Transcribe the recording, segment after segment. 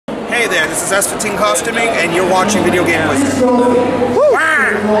Hey there, this is S15 Costuming, and you're watching Video Game Wizzard. Woo!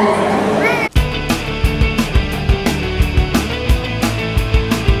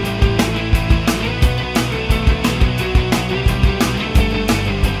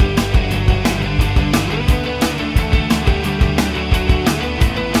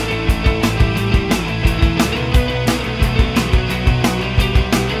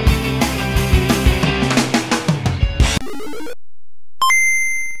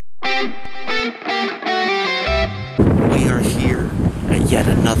 We are here at yet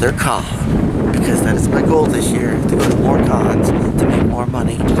another con, because that is my goal this year, to go to more cons, to make more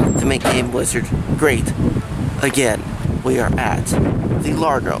money, to make Game Wizzard great. Again, we are at the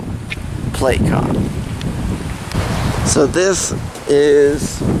Largo PlayCon. So this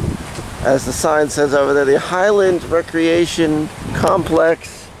is, as the sign says over there, the Highland Recreation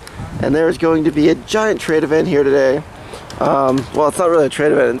Complex, and there's going to be a giant trade event here today. Well, it's not really a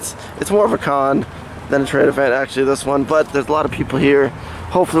trade event, it's more of a con than a trade event, actually, this one, but there's a lot of people here.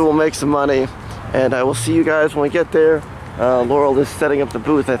 Hopefully we'll make some money, and I will see you guys when we get there. Laurel is setting up the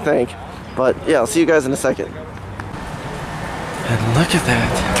booth, I think, but yeah, I'll see you guys in a second. And look at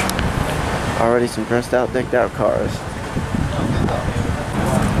that, already some dressed out, decked out cars.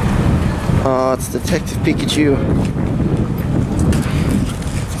 Oh, it's Detective Pikachu.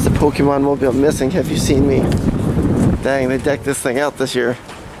 It's the Pokemon mobile missing. Have you seen me? Dang, they decked this thing out this year.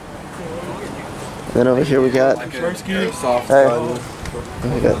 Then over here we got Kosharsky. Hey,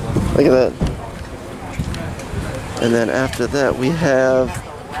 look at that. And then after that we have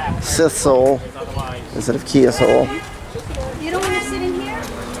Sith Soul instead of Kia Soul. You don't want to sit in here?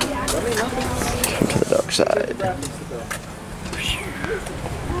 Come to the dark side.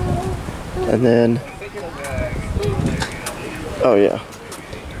 And then, oh yeah,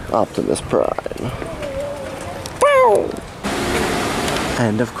 Optimus Prime.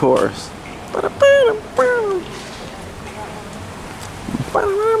 And of course,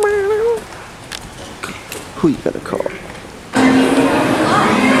 who you gonna call?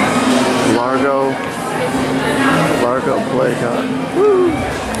 Largo PlayCon. Woo!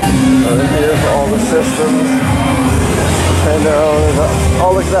 Here's all the systems. Nintendo.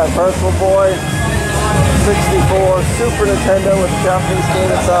 Oh, look at that, Virtual Boy. 64, Super Nintendo with the Japanese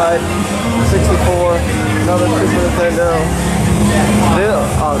game inside. 64, another Super Nintendo.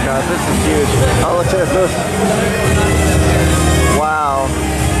 Oh god, this is huge. Oh, look at this. Wow.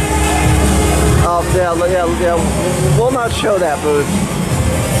 Oh yeah. We'll not show that booth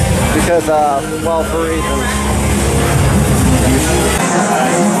because, well, for reasons.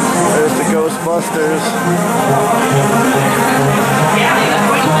 There's the Ghostbusters.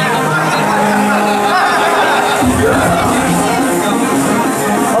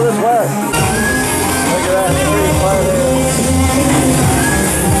 Oh, there's Wes. Look at that.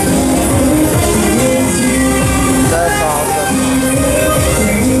 That's awesome.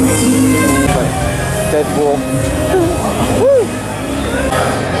 Deadpool. Woo!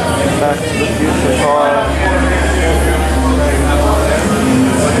 Back to the Future car.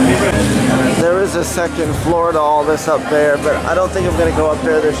 There is a second floor to all this up there, but I don't think I'm going to go up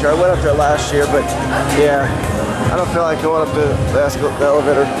there this year. I went up there last year, but yeah, I don't feel like going up the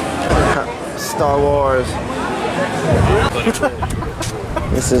elevator. Star Wars.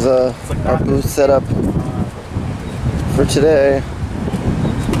 This is our booth setup for today.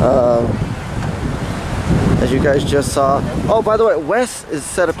 As you guys just saw. Oh, by the way, Wes is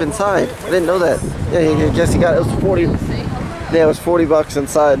set up inside. I didn't know that. Yeah, I guess he got it. It was 40. Yeah, it was 40 bucks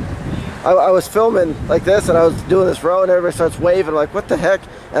inside. I was filming like this, and I was doing this row, and everybody starts waving. I'm like, what the heck?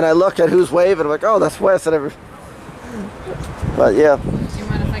 And I look at who's waving. I'm like, oh, that's Wes. And but yeah. Do you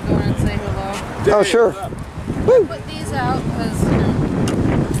mind if I go in and say hello? Oh, sure. Woo. Put these out because, you know,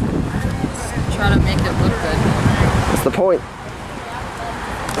 try to make it look good. That's the point.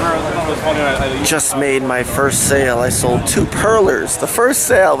 Just made my first sale. I sold 2 perlers. The first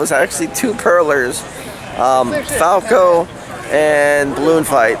sale was actually 2 perlers. Falco and Balloon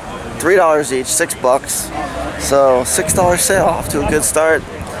Fight. $3 each, $6. So $6 sale, off to a good start.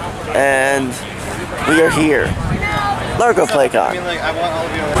 And we are here. Largo PlayCon.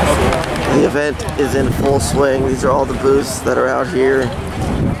 The event is in full swing. These are all the booths that are out here.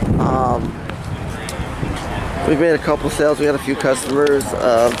 We've made a couple sales. We got a few customers.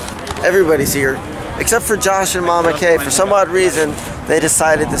 Everybody's here, except for Josh and Mama Kay. For some odd reason, they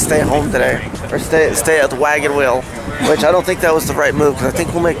decided to stay home today, or stay at the Wagon Wheel, which I don't think that was the right move, because I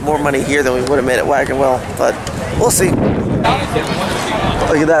think we'll make more money here than we would have made at Wagon Wheel, but we'll see.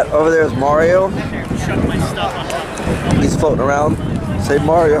 Look at that. Over there is Mario. He's floating around. Say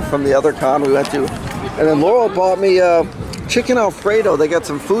Mario from the other con we went to. And then Laurel bought me Chicken Alfredo. They got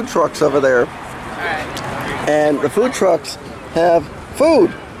some food trucks over there. And the food trucks have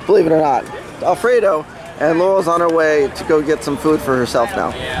food, believe it or not. Alfredo. And Laurel's on her way to go get some food for herself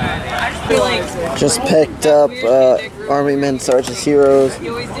now. Just picked up Army Men, Sergeant's Heroes,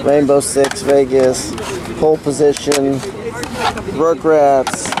 Rainbow Six Vegas, Pole Position,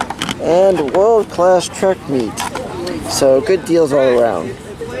 Rugrats, and world-class Trek meat. So good deals all around.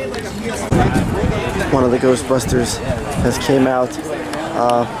 One of the Ghostbusters has came out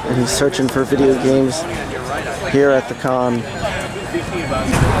and he's searching for video games here at the con.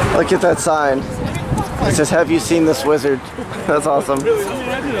 Look at that sign. It says, "Have you seen this Wizzard?" That's awesome.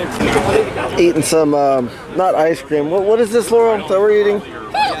 Eating some, not ice cream. What is this, Laurel, that we're eating?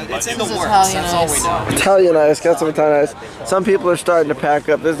 It's in the works. That's all we know. Italian ice. Got some Italian ice. Some people are starting to pack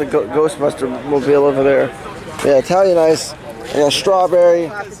up. There's a Ghostbuster mobile over there. Yeah, Italian ice. I got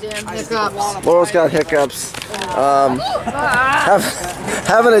strawberry. Laurel's got hiccups.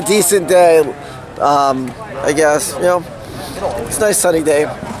 Having a decent day, I guess. You know, it's a nice sunny day.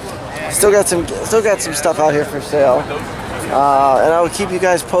 Still got some stuff out here for sale, and I will keep you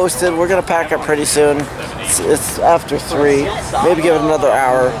guys posted. We're gonna pack up pretty soon. It's after 3, maybe give it another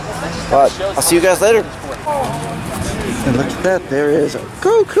hour, but I'll see you guys later. And look at that, there is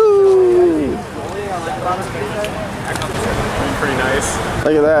Goku. Pretty nice.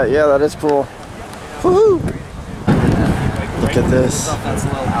 Look at that, yeah, that is cool. Woohoo! Look at this,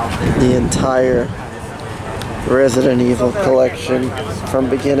 the entire Resident Evil collection from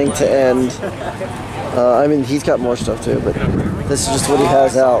beginning to end. I mean, he's got more stuff too, but this is just what he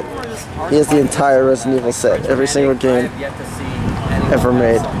has out. He has the entire Resident Evil set, every single game ever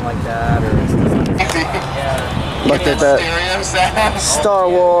made. Look at that. Star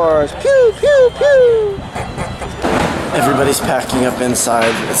Wars. Pew, pew, pew. Everybody's packing up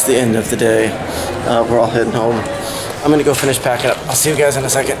inside. It's the end of the day. We're all heading home. I'm gonna go finish packing up. I'll see you guys in a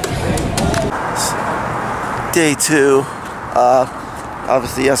second. Day 2.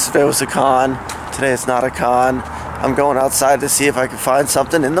 Obviously yesterday was a con. Today it's not a con. I'm going outside to see if I can find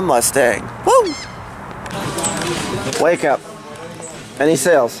something in the Mustang. Woo! Wake up. Any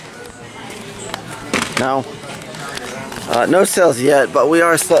sales? No. No sales yet, but we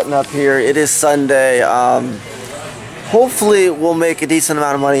are setting up here. It is Sunday. Hopefully we'll make a decent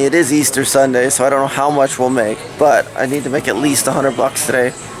amount of money. It is Easter Sunday, so I don't know how much we'll make, but I need to make at least $100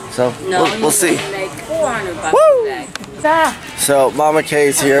 today. So we'll see. Make $400 today. So Mama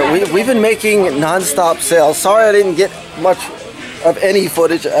K's here. We've been making non-stop sales. Sorry I didn't get much of any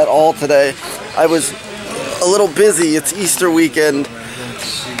footage at all today. I was a little busy. It's Easter weekend.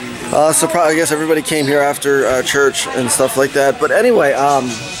 So probably, I guess everybody came here after church and stuff like that. But anyway,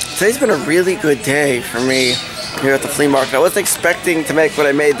 today's been a really good day for me here at the flea market. I wasn't expecting to make what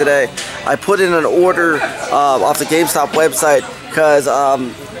I made today. I put in an order off the GameStop website because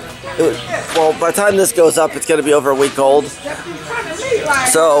well, by the time this goes up, it's going to be over a week old.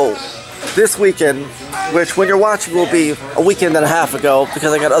 So this weekend, which when you're watching will be a weekend and a half ago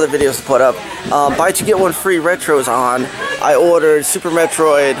because I got other videos to put up, buy 2 get 1 free retros on. I ordered Super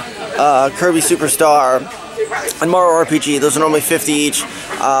Metroid, Kirby Superstar, and Mario RPG. Those are normally 50 each,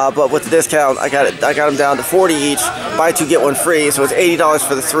 but with the discount, I got them down to 40 each. Buy 2 get 1 free, so it's $80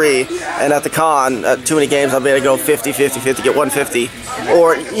 for the 3. And at the con, at too many games, I'll be able to go 50, 50, 50, get 150,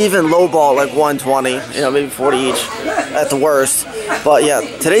 or even lowball like 120. You know, maybe 40 each at the worst. But yeah,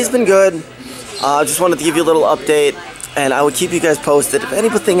 today's been good. Just wanted to give you a little update, and I will keep you guys posted if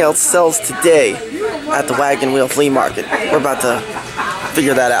anything else sells today at the Wagon Wheel Flea Market. We're about to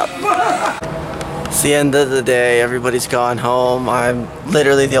figure that out. It's the end of the day. Everybody's gone home. I'm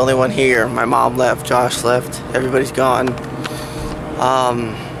literally the only one here. My mom left, Josh left, everybody's gone.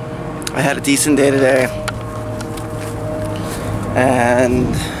 I had a decent day today,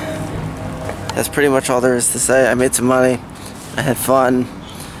 and that's pretty much all there is to say. I made some money. I had fun.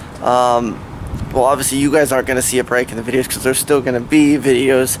 Well, obviously you guys aren't going to see a break in the videos because there's still going to be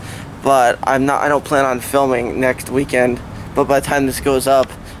videos, but I don't plan on filming next weekend. But by the time this goes up,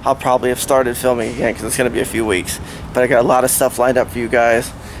 I'll probably have started filming again because it's going to be a few weeks. But I got a lot of stuff lined up for you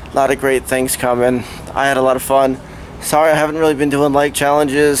guys. A lot of great things coming. I had a lot of fun. Sorry I haven't really been doing like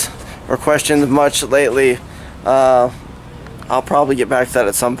challenges or questions much lately. I'll probably get back to that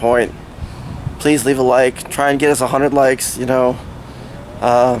at some point. Please leave a like. Try and get us 100 likes, you know.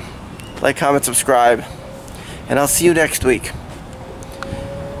 Like, comment, subscribe. And I'll see you next week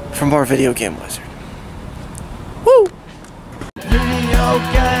for more Video Game Wizard. Woo! Video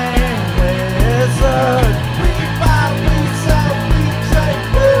Game Wizard. We buy, we sell, we trade.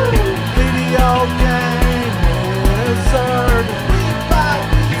 Woo! Video Game Wizard. We buy,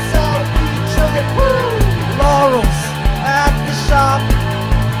 we sell, we trade. Woo! Laurels.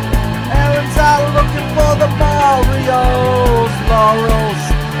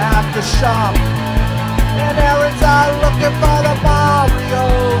 the shop. And Aaron's out looking for the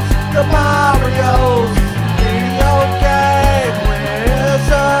Marios. The Marios. Video game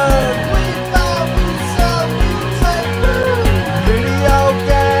wizard. We found we sell, we trade food. Video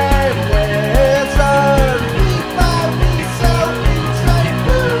game wizard. We found we sell, we trade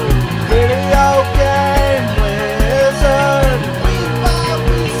food. Video game wizard. We found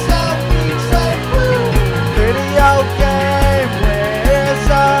we sell, we trade food. Video game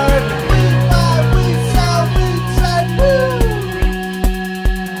wizard. We found we sell, we trade food.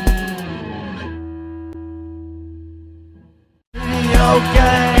 Video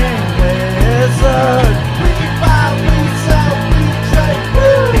game